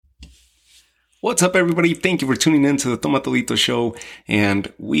What's up, everybody? Thank you for tuning in to the Tomatolito Show.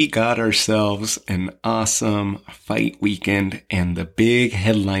 And we got ourselves an awesome fight weekend. And the big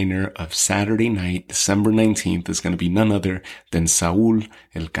headliner of Saturday night, December 19th, is going to be none other than Saul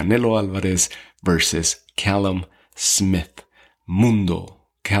El Canelo Alvarez versus Callum Smith. Mundo.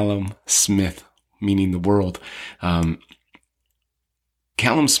 Callum Smith, meaning the world.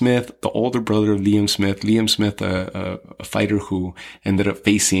 Callum Smith, the older brother of Liam Smith. Liam Smith, a fighter who ended up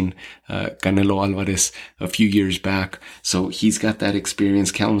facing Canelo Alvarez a few years back. So he's got that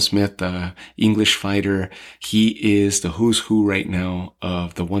experience. Callum Smith, English fighter. He is the who's who right now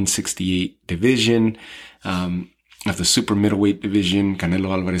of the 168 division, of the super middleweight division. Canelo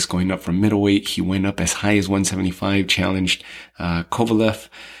Alvarez going up from middleweight. He went up as high as 175, challenged Kovalev,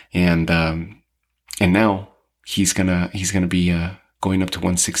 and now he's gonna be going up to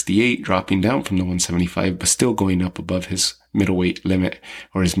 168, dropping down from the 175, but still going up above his middleweight limit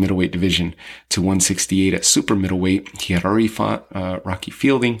or his middleweight division to 168 at super middleweight. He had already fought Rocky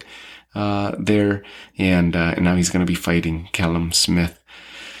Fielding there, and now he's going to be fighting Callum Smith.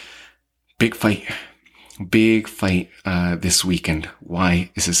 Big fight this weekend. Why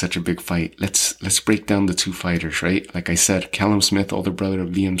is it such a big fight? Let's break down the two fighters, right? Like I said, Callum Smith, older brother of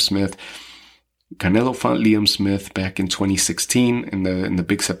Liam Smith. Canelo fought Liam Smith back in 2016 in the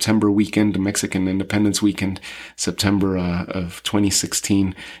big September weekend, the Mexican Independence weekend, September of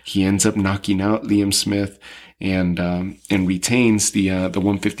 2016. He ends up knocking out Liam Smith and retains the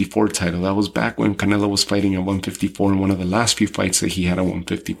 154 title. That was back when Canelo was fighting at 154 in one of the last few fights that he had at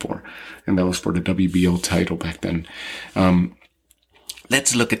 154, and that was for the WBO title back then.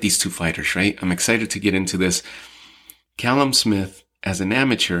 Let's look at these two fighters, right? I'm excited to get into this. Callum Smith, as an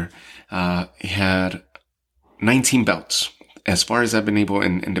amateur, had 19 belts. As far as I've been able,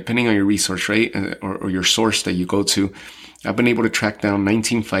 and depending on your resource, right, or your source that you go to, I've been able to track down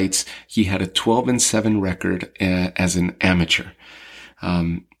 19 fights. He had a 12-7 record as an amateur.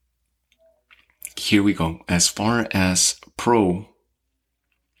 Here we go. As far as pro,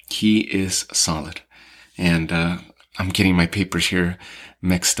 he is solid. And I'm getting my papers here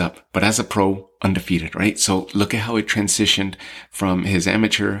mixed up, but as a pro, undefeated, right? So look at how it transitioned from his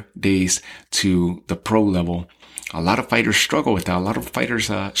amateur days to the pro level. A lot of fighters struggle with that. A lot of fighters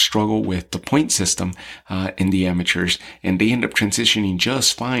struggle with the point system in the amateurs, and they end up transitioning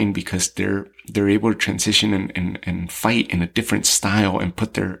just fine because they're able to transition and fight in a different style and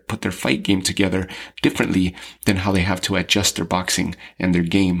put their fight game together differently than how they have to adjust their boxing and their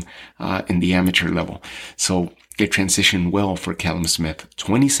game in the amateur level. So it transitioned well for Callum Smith.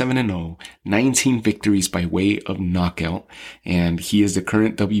 27-0, 19 victories by way of knockout, and he is the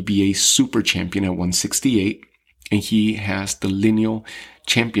current WBA super champion at 168, and he has the lineal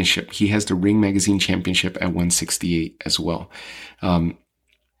championship. He has the Ring Magazine championship at 168 as well.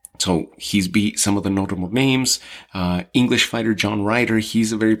 So he's beat some of the notable names. English fighter John Ryder,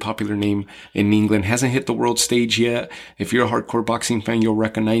 he's a very popular name in England. Hasn't hit the world stage yet. If you're a hardcore boxing fan, you'll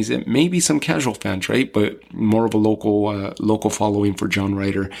recognize it. Maybe some casual fans, right? But more of a local following for John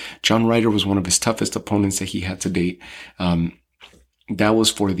Ryder. John Ryder was one of his toughest opponents that he had to date. That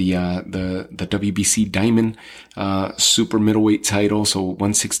was for the WBC Diamond, super middleweight title. So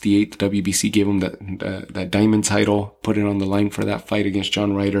 168, the WBC gave him that Diamond title, put it on the line for that fight against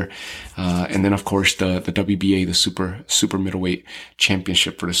John Ryder. And then of course the WBA, the super middleweight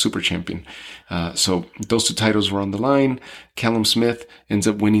championship for the super champion. So those two titles were on the line. Callum Smith ends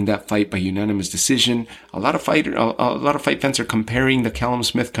up winning that fight by unanimous decision. A lot of fight fans are comparing the Callum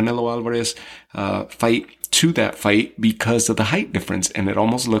Smith Canelo Alvarez, fight to that fight because of the height difference, and it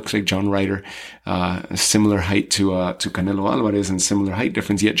almost looks like John Ryder, similar height to Canelo Alvarez and similar height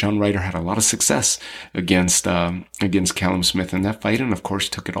difference. Yet John Ryder had a lot of success against Callum Smith in that fight, and of course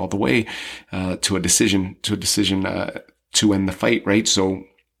took it all the way to a decision to end the fight. Right, so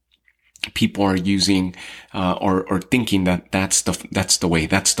people are using or thinking that that's the way,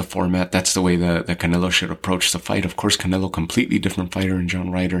 that's the format, that's the way the Canelo should approach the fight. Of course, Canelo, completely different fighter in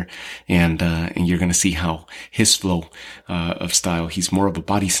John Ryder, and you're going to see how his flow of style. He's more of a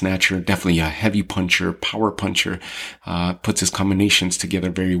body snatcher, definitely a heavy puncher, power puncher, puts his combinations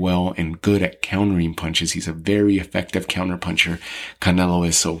together very well, and good at countering punches. He's a very effective counter puncher, Canelo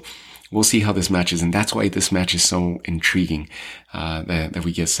is. So we'll see how this match is, and that's why this match is so intriguing that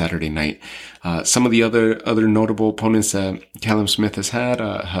we get Saturday night. Some of the other notable opponents that Callum Smith has had,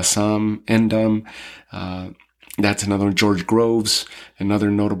 Hassam Endam, that's another one. George Groves, another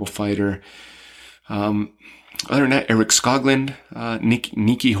notable fighter. Other than that, Eric Skoglund,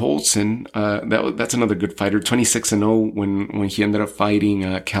 Nicky Holson, that's another good fighter. 26-0 when he ended up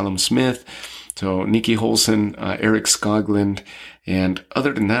fighting Callum Smith. So Nicky Holson, Eric Skoglund, and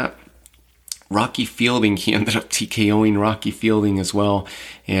other than that, Rocky Fielding, he ended up TKOing Rocky Fielding as well.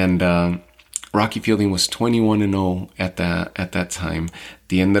 And Rocky Fielding was 21-0 at that time.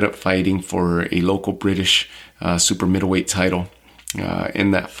 They ended up fighting for a local British super middleweight title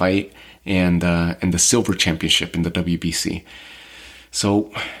in that fight, and the silver championship in the WBC.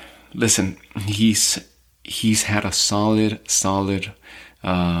 So listen, he's had a solid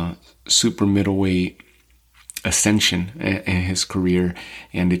super middleweight ascension in his career,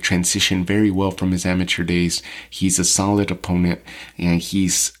 and it transitioned very well from his amateur days. He's a solid opponent, and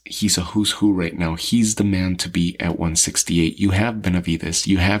he's a who's who right now. He's the man to beat at 168. You have Benavidez,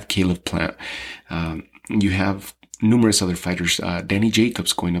 you have Caleb Plant, you have numerous other fighters, Danny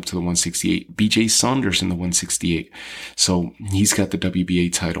Jacobs going up to the 168, BJ Saunders in the 168. So he's got the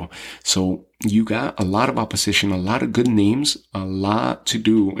WBA title. So you got a lot of opposition, a lot of good names, a lot to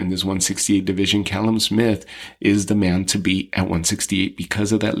do in this 168 division. Callum Smith is the man to beat at 168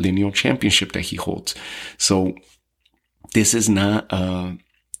 because of that lineal championship that he holds. So this is not a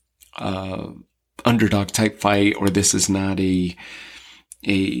underdog type fight, or this is not a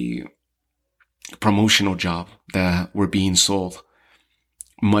promotional job that we're being sold.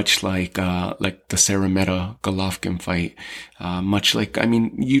 Much like the Sarameta Golovkin fight, much like, I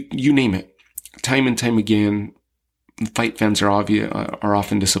mean, you name it. Time and time again, fight fans are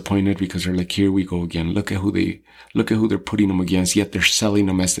often disappointed because they're like, here we go again. Look at who they're putting them against. Yet they're selling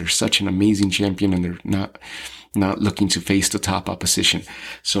them as they're such an amazing champion, and they're not looking to face the top opposition.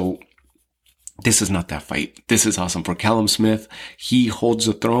 So this is not that fight. This is awesome for Callum Smith. He holds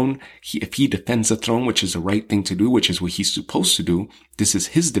the throne. If he defends the throne, which is the right thing to do, which is what he's supposed to do, this is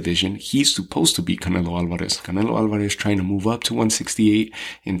his division. He's supposed to beat Canelo Alvarez. Canelo Alvarez trying to move up to 168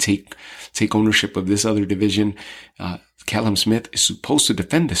 and take ownership of this other division. Callum Smith is supposed to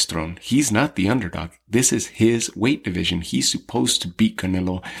defend this throne. He's not the underdog. This is his weight division. He's supposed to beat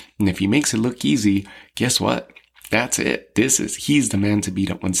Canelo. And if he makes it look easy, guess what? That's it. He's the man to beat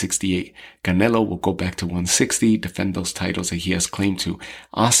at 168. Canelo will go back to 160, defend those titles that he has claim to.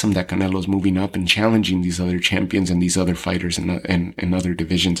 Awesome that Canelo's moving up and challenging these other champions and these other fighters in other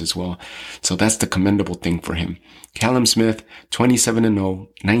divisions as well. So that's the commendable thing for him. Callum Smith, 27-0,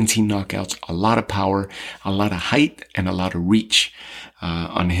 19 knockouts, a lot of power, a lot of height, and a lot of reach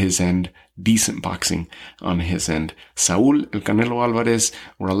on his end. Decent boxing on his end. Saul El Canelo Alvarez,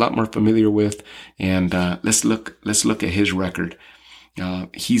 we're a lot more familiar with, and let's look at his record.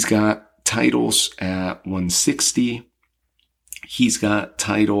 He's got titles at 160. He's got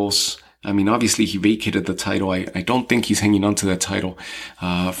titles. I mean, obviously he vacated the title. I don't think he's hanging on to that title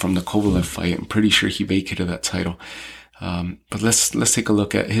from the Kovalev fight. I'm pretty sure he vacated that title. But let's take a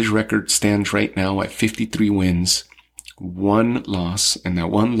look at his record. Stands right now at 53 wins. 1 loss, and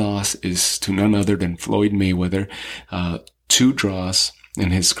that 1 loss is to none other than Floyd Mayweather. 2 draws in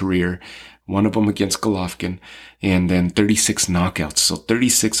his career, one of them against Golovkin, and then 36 knockouts. So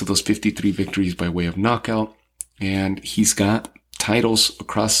 36 of those 53 victories by way of knockout, and he's got titles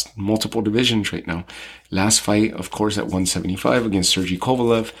across multiple divisions right now. Last fight, of course, at 175 against Sergey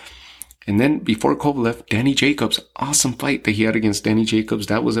Kovalev. And then before Kovalev, Danny Jacobs, awesome fight that he had against Danny Jacobs.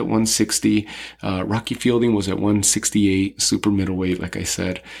 That was at 160. Rocky Fielding was at 168, super middleweight, like I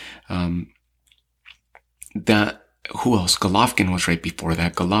said. Who else? Golovkin was right before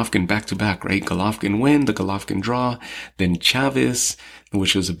that. Golovkin back to back, right? Golovkin win, the Golovkin draw. Then Chavez,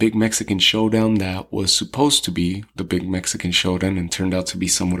 which was a big Mexican showdown that was supposed to be the big Mexican showdown and turned out to be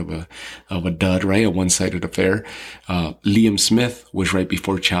somewhat of a dud, right? A one-sided affair. Liam Smith was right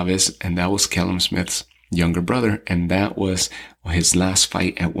before Chavez, and that was Callum Smith's younger brother. And that was his last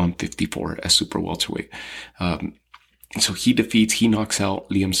fight at 154 as super welterweight. So he knocks out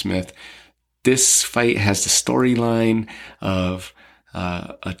Liam Smith. This fight has the storyline of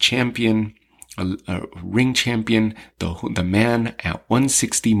a champion, a ring champion, the man at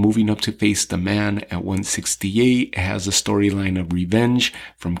 160 moving up to face the man at 168. It has a storyline of revenge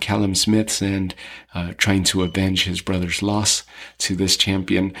from Callum Smith's end, trying to avenge his brother's loss to this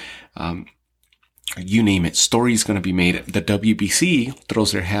champion. You name it, story's going to be made. The WBC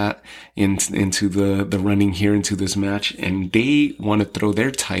throws their hat into the running here into this match, and they want to throw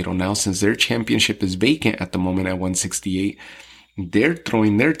their title now since their championship is vacant at the moment at 168. They're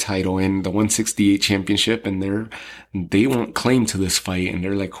throwing their title in the 168 championship, and they won't claim to this fight. And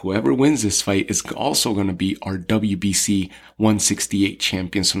they're like, whoever wins this fight is also going to be our WBC 168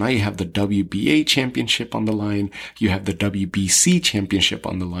 champion. So now you have the WBA championship on the line. You have the WBC championship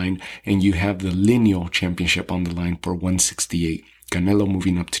on the line, and you have the lineal championship on the line for 168. Canelo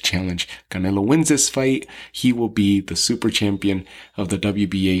moving up to challenge. Canelo wins this fight. He will be the super champion of the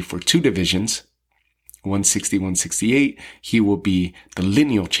WBA for 2 divisions. 160, 168, he will be the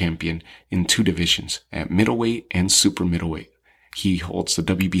lineal champion in 2 divisions, at middleweight and super middleweight. He holds the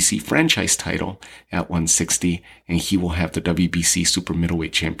WBC franchise title at 160, and he will have the WBC super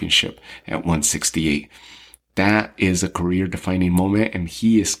middleweight championship at 168. That is a career-defining moment, and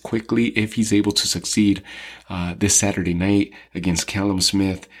he is quickly, if he's able to succeed this Saturday night against Callum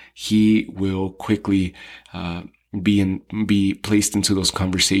Smith, he will quickly be placed into those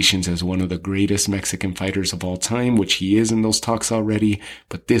conversations as one of the greatest Mexican fighters of all time, which he is in those talks already.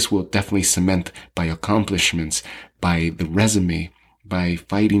 But this will definitely cement by accomplishments, by the resume, by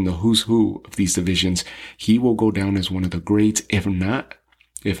fighting the who's who of these divisions. He will go down as one of the greats, if not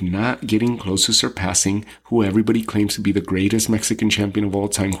getting close to surpassing who everybody claims to be the greatest Mexican champion of all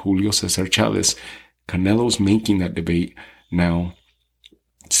time, Julio Cesar Chavez. Canelo's making that debate now.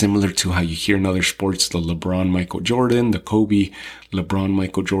 Similar to how you hear in other sports, the LeBron, Michael Jordan, the Kobe, LeBron,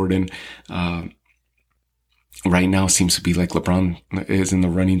 Michael Jordan. Right now seems to be like LeBron is in the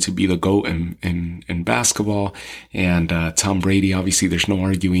running to be the GOAT in basketball. And Tom Brady, obviously there's no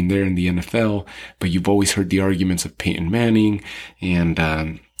arguing there in the NFL, but you've always heard the arguments of Peyton Manning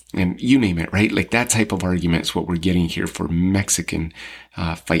and you name it, right? Like that type of argument is what we're getting here for Mexican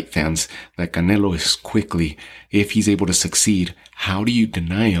fight fans. That Canelo is quickly, if he's able to succeed, how do you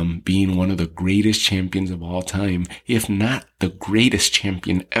deny him being one of the greatest champions of all time, if not the greatest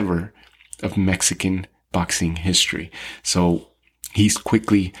champion ever of Mexican boxing history? So he's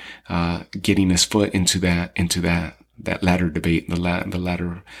quickly getting his foot into that ladder debate, the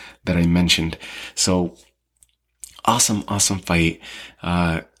ladder that I mentioned. So awesome fight.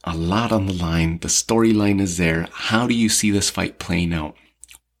 A lot on the line. The storyline is there. How do you see this fight playing out?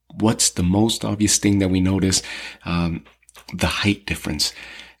 What's the most obvious thing that we notice? The height difference.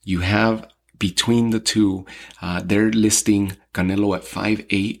 You have between the two, they're listing Canelo at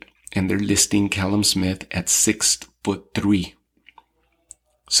 5'8", and they're listing Callum Smith at 6'3".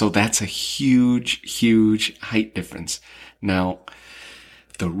 So that's a huge height difference. Now,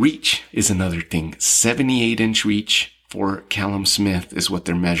 the reach is another thing. 78-inch reach for Callum Smith is what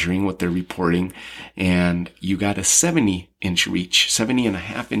they're measuring, what they're reporting. And you got a 70-inch reach,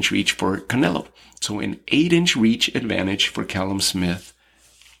 70.5-inch reach for Canelo. So an 8-inch reach advantage for Callum Smith.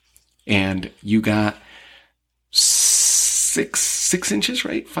 And you got six inches,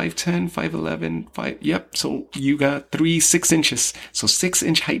 right? 5'10", 5'11", yep. So you got 6 inches. So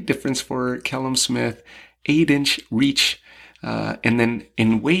 6-inch height difference for Callum Smith, 8-inch reach. And then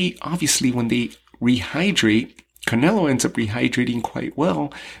in weight, obviously when they rehydrate, Canelo ends up rehydrating quite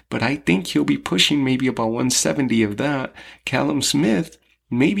well, but I think he'll be pushing maybe about 170 of that. Callum Smith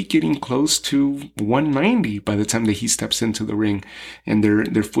maybe getting close to 190 by the time that he steps into the ring, and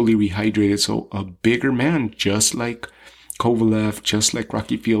they're fully rehydrated. So a bigger man, just like Kovalev, just like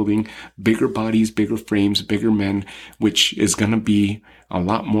Rocky Fielding, bigger bodies, bigger frames, bigger men, which is going to be a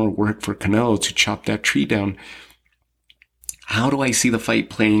lot more work for Canelo to chop that tree down. How do I see the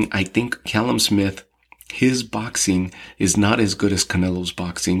fight playing? I think Callum Smith, his boxing is not as good as Canelo's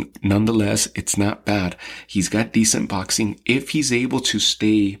boxing. Nonetheless, it's not bad. He's got decent boxing. If he's able to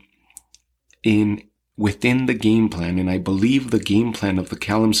stay within the game plan, and I believe the game plan of the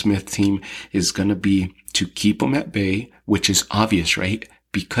Callum Smith team is going to be to keep him at bay, which is obvious, right?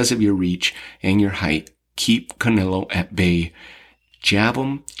 Because of your reach and your height, keep Canelo at bay. Jab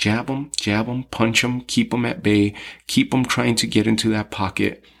him, punch him, keep him at bay, keep him trying to get into that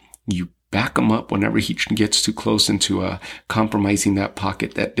pocket. You back him up whenever he gets too close into compromising that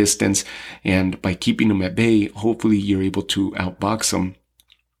pocket, that distance. And by keeping him at bay, hopefully you're able to outbox him,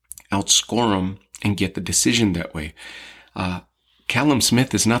 outscore him, and get the decision that way. Callum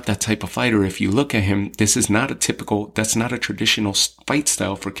Smith is not that type of fighter. If you look at him, that's not a traditional fight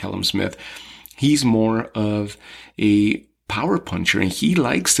style for Callum Smith. He's more of a power puncher, and he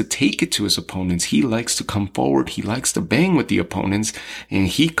likes to take it to his opponents. He likes to come forward. He likes to bang with the opponents, and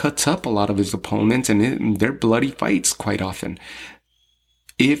he cuts up a lot of his opponents, and they're bloody fights quite often.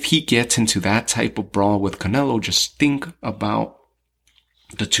 If he gets into that type of brawl with Canelo, just think about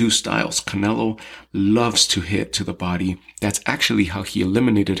the two styles. Canelo loves to hit to the body. That's actually how he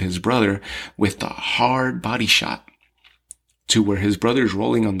eliminated his brother, with the hard body shot, to where his brother's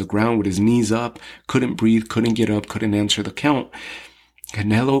rolling on the ground with his knees up, couldn't breathe, couldn't get up, couldn't answer the count.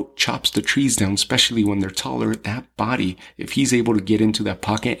 Canelo chops the trees down, especially when they're taller. That body, if he's able to get into that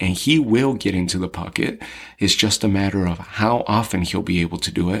pocket, and he will get into the pocket, it's just a matter of how often he'll be able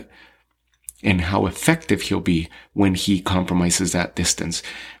to do it and how effective he'll be when he compromises that distance.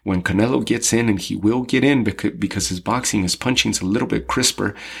 When Canelo gets in, and he will get in because his boxing, his punching's a little bit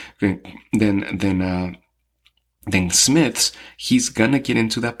crisper than Then Smith's, he's gonna get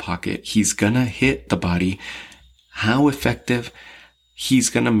into that pocket. He's gonna hit the body. How effective he's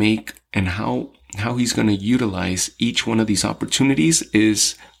gonna make and how he's gonna utilize each one of these opportunities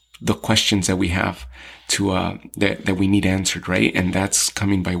is the questions that we have to that we need answered, right? And that's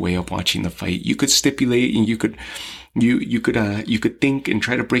coming by way of watching the fight. You could stipulate and you could think and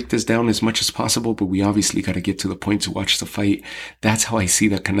try to break this down as much as possible, but we obviously got to get to the point to watch the fight. That's how I see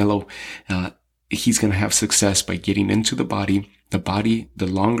that Canelo, he's going to have success by getting into the body, the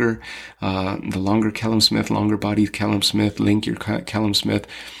longer Callum Smith, longer body Callum Smith, lankier Callum Smith.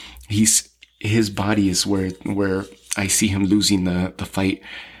 His body is where I see him losing the fight.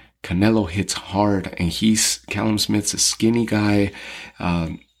 Canelo hits hard, and Callum Smith's a skinny guy,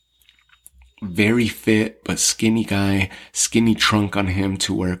 very fit, but skinny guy, skinny trunk on him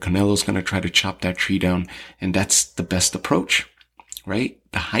to where Canelo's going to try to chop that tree down. And that's the best approach, right?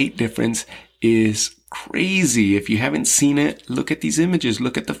 The height difference is crazy. If you haven't seen it, look at these images,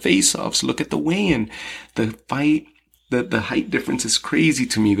 look at the face-offs, look at the weigh-in. The fight, the height difference is crazy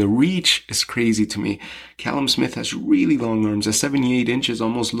to me. The reach is crazy to me. Callum Smith has really long arms. At 78 inches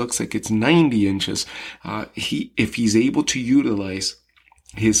almost looks like it's 90 inches. If he's able to utilize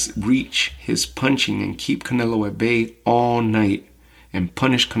his reach, his punching, and keep Canelo at bay all night and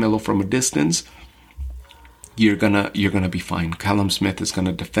punish Canelo from a distance, you're gonna be fine. Callum Smith is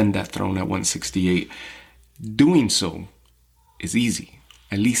gonna defend that throne at 168. Doing so is easy.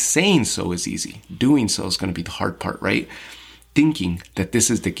 At least saying so is easy. Doing so is going to be the hard part, right? Thinking that this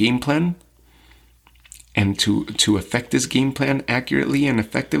is the game plan and to affect this game plan accurately and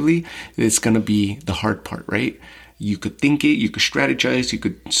effectively, it's going to be the hard part, right? You could think it, you could strategize, you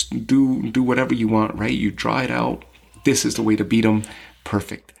could do whatever you want, right? You draw it out. This is the way to beat them.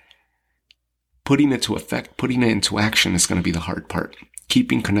 Perfect. Putting it to effect, putting it into action is going to be the hard part.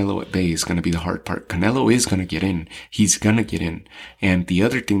 Keeping Canelo at bay is going to be the hard part. Canelo is going to get in. He's going to get in. And the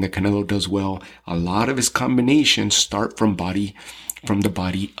other thing that Canelo does well, a lot of his combinations start from the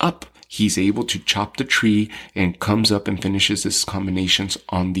body up. He's able to chop the tree and comes up and finishes his combinations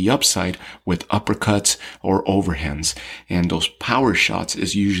on the upside with uppercuts or overhands. And those power shots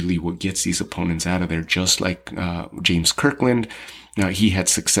is usually what gets these opponents out of there, just like James Kirkland. Now, he had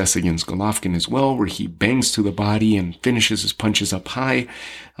success against Golovkin as well, where he bangs to the body and finishes his punches up high.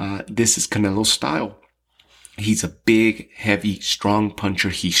 This is Canelo's style. He's a big, heavy, strong puncher.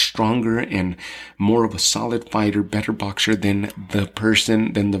 He's stronger and more of a solid fighter, better boxer than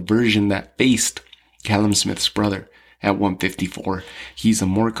the version that faced Callum Smith's brother at 154. He's a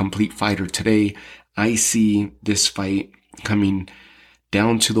more complete fighter today. I see this fight coming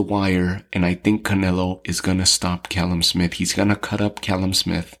down to the wire, and I think Canelo is going to stop Callum Smith. He's going to cut up Callum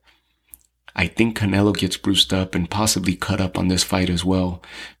Smith. I think Canelo gets bruised up and possibly cut up on this fight as well,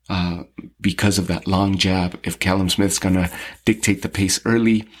 because of that long jab. If Callum Smith's going to dictate the pace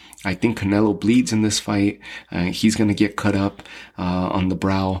early, I think Canelo bleeds in this fight. He's going to get cut up on the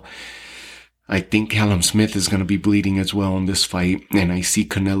brow. I think Callum Smith is going to be bleeding as well in this fight, and I see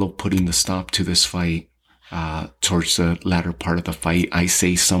Canelo putting the stop to this fight towards the latter part of the fight. I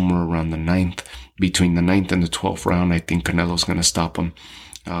say somewhere around between the 9th and the 12th round, I think Canelo's going to stop him,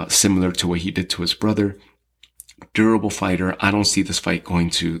 similar to what he did to his brother. Durable fighter. I don't see this fight going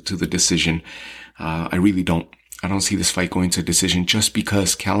to the decision. I really don't. I don't see this fight going to decision just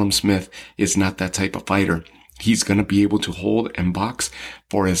because Callum Smith is not that type of fighter. He's going to be able to hold and box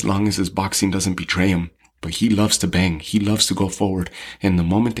for as long as his boxing doesn't betray him. But he loves to bang. He loves to go forward. And the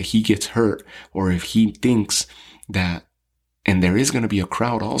moment that he gets hurt, or if he thinks that, and there is going to be a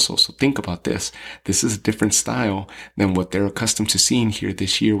crowd also. So think about this. This is a different style than what they're accustomed to seeing here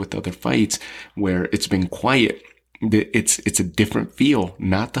this year with other fights where it's been quiet. It's a different feel.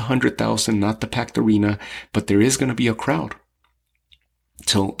 Not the 100,000, not the packed arena, but there is going to be a crowd.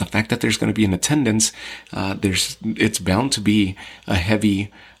 So the fact that there's going to be an attendance, it's bound to be a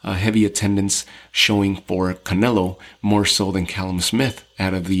heavy attendance showing for Canelo more so than Callum Smith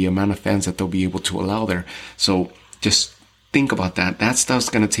out of the amount of fans that they'll be able to allow there. So just think about that. That stuff's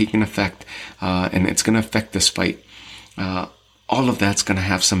going to take an effect, and it's going to affect this fight. All of that's going to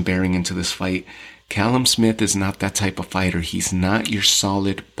have some bearing into this fight. Callum Smith is not that type of fighter. He's not your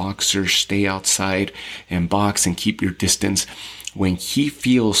solid boxer, stay outside and box and keep your distance. When he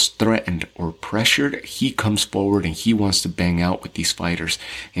feels threatened or pressured, he comes forward and he wants to bang out with these fighters.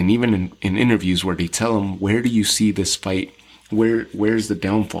 And even in interviews where they tell him, where do you see this fight? Where's the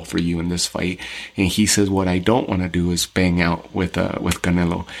downfall for you in this fight? And he says, what I don't want to do is bang out with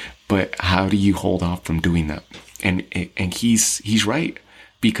Canelo. But how do you hold off from doing that? And he's right.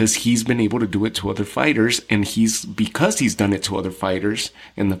 because he's been able to do it to other fighters. And because he's done it to other fighters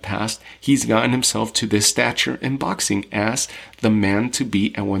in the past, he's gotten himself to this stature in boxing as the man to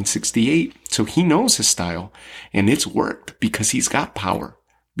beat at 168. So he knows his style, and it's worked because he's got power,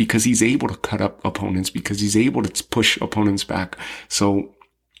 because he's able to cut up opponents, because he's able to push opponents back. So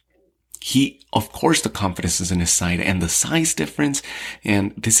of course, the confidence is in his side, and the size difference,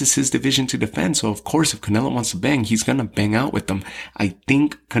 and this is his division to defend. So of course, if Canelo wants to bang, he's going to bang out with them. I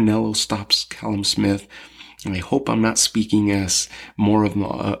think Canelo stops Callum Smith. And I hope I'm not speaking as more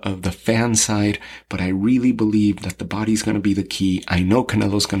of the fan side, but I really believe that the body's going to be the key. I know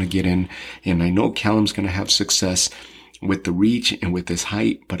Canelo's going to get in, and I know Callum's going to have success with the reach and with his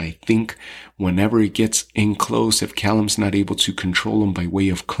height, but I think whenever it gets in close, if Callum's not able to control him by way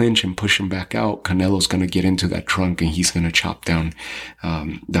of clinch and push him back out, Canelo's going to get into that trunk and he's going to chop down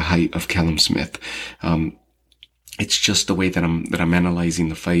the height of Callum Smith. It's just the way that I'm analyzing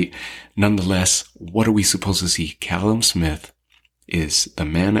the fight. Nonetheless, what are we supposed to see? Callum Smith is the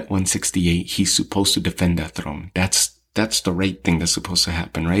man at 168. He's supposed to defend that throne. That's the right thing that's supposed to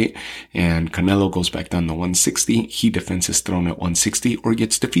happen, right? And Canelo goes back down to 160. He defends his throne at 160 or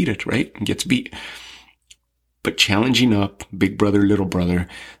gets defeated, right? And gets beat. But challenging up big brother, little brother,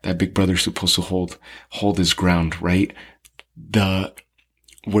 that big brother's supposed to hold his ground, right?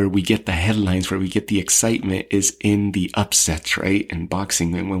 Where we get the headlines, where we get the excitement is in the upsets, right? In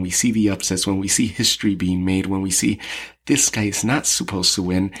boxing. And when we see the upsets, when we see history being made, when we see this guy is not supposed to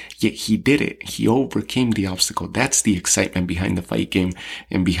win, yet he did it. He overcame the obstacle. That's the excitement behind the fight game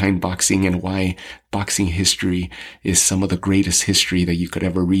and behind boxing, and why boxing history is some of the greatest history that you could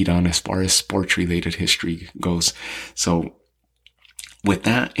ever read on as far as sports related history goes. So with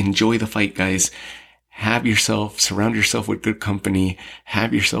that, enjoy the fight, guys. Surround yourself with good company,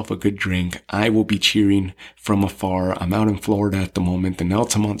 have yourself a good drink. I will be cheering from afar. I'm out in Florida at the moment in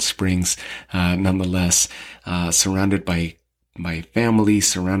Altamont Springs, nonetheless, surrounded by my family,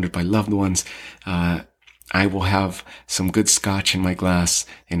 surrounded by loved ones. I will have some good scotch in my glass,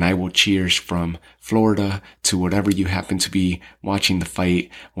 and I will cheers from Florida to whatever you happen to be watching the fight,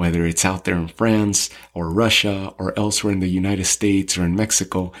 whether it's out there in France or Russia or elsewhere in the United States or in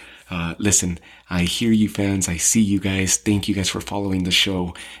Mexico. Listen, I hear you fans. I see you guys. Thank you guys for following the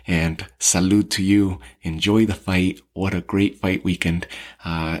show, and salute to you. Enjoy the fight. What a great fight weekend.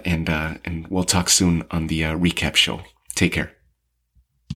 And we'll talk soon on the recap show. Take care.